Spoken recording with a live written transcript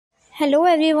Hello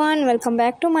everyone, welcome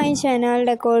back to my channel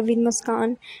Decor with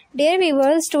Muskan. Dear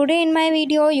viewers, today in my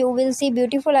video you will see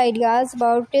beautiful ideas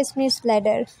about Christmas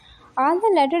ladder. All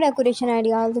the ladder decoration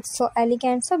ideas look so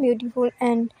elegant, so beautiful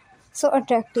and so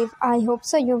attractive. I hope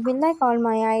so you will like all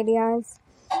my ideas.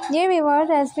 Dear viewers,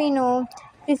 as we know,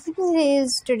 Christmas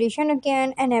is tradition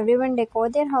again and everyone decor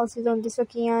their houses on this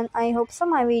occasion. I hope so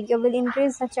my video will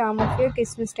increase the charm of your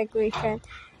Christmas decoration.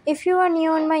 If you are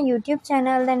new on my YouTube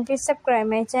channel, then please subscribe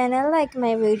my channel, like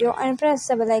my video and press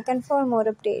the bell icon for more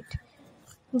update.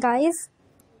 Guys,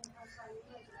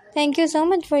 thank you so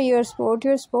much for your support.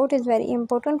 Your support is very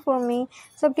important for me.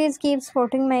 So please keep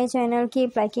supporting my channel,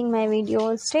 keep liking my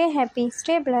videos. Stay happy,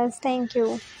 stay blessed. Thank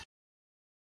you.